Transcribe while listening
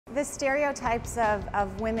The stereotypes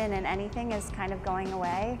of women in anything is kind of going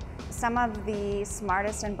away. Some of the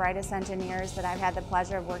smartest and brightest engineers that I've had the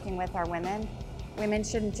pleasure of working with are women. Women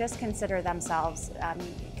shouldn't just consider themselves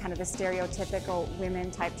kind of the stereotypical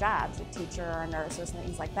women type jobs, a teacher or a nurse or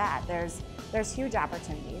things like that. There's huge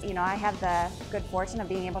opportunities. You know, I have the good fortune of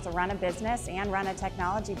being able to run a business and run a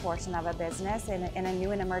technology portion of a business in a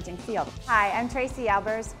new and emerging field. Hi, I'm Tracy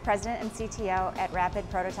Albers, President and CTO at Rapid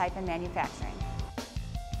Prototype and Manufacturing.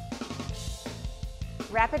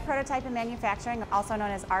 Rapid Prototype and Manufacturing, also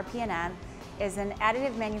known as RP+M, is an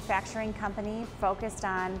additive manufacturing company focused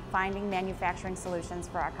on finding manufacturing solutions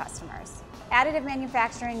for our customers. Additive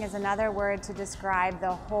manufacturing is another word to describe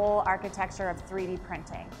the whole architecture of 3D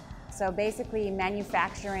printing. So basically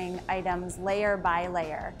manufacturing items layer by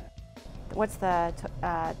layer. What's the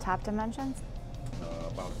top dimensions?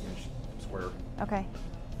 About an inch square. Okay,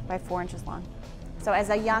 by 4 inches long. So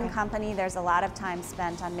as a young company, there's a lot of time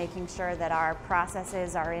spent on making sure that our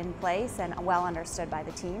processes are in place and well understood by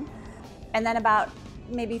the team. And then about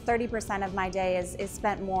maybe 30% of my day is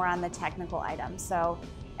spent more on the technical items. So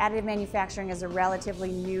additive manufacturing is a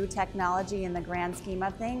relatively new technology in the grand scheme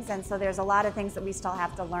of things, and so there's a lot of things that we still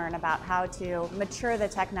have to learn about how to mature the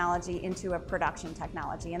technology into a production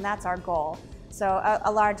technology, and that's our goal. So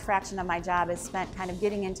a large fraction of my job is spent kind of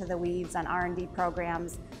getting into the weeds on R&D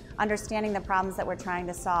programs, understanding the problems that we're trying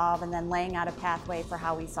to solve, and then laying out a pathway for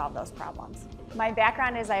how we solve those problems. My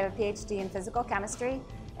background is I have a PhD in physical chemistry,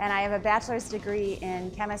 and I have a bachelor's degree in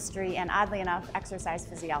chemistry and, oddly enough, exercise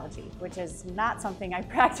physiology, which is not something I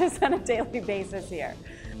practice on a daily basis here.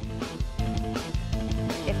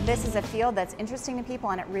 If this is a field that's interesting to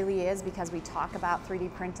people, and it really is because we talk about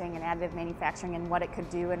 3D printing and additive manufacturing and what it could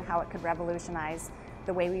do and how it could revolutionize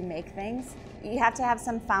the way we make things, you have to have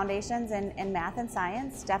some foundations in math and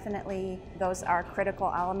science. Definitely those are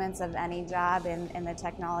critical elements of any job in the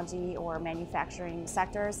technology or manufacturing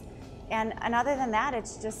sectors. And other than that,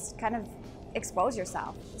 it's just kind of expose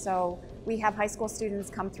yourself. So we have high school students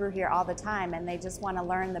come through here all the time and they just want to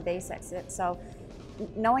learn the basics. So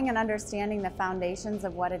knowing and understanding the foundations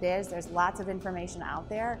of what it is, there's lots of information out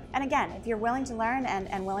there. And again, if you're willing to learn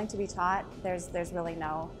and willing to be taught, there's really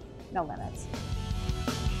no limits.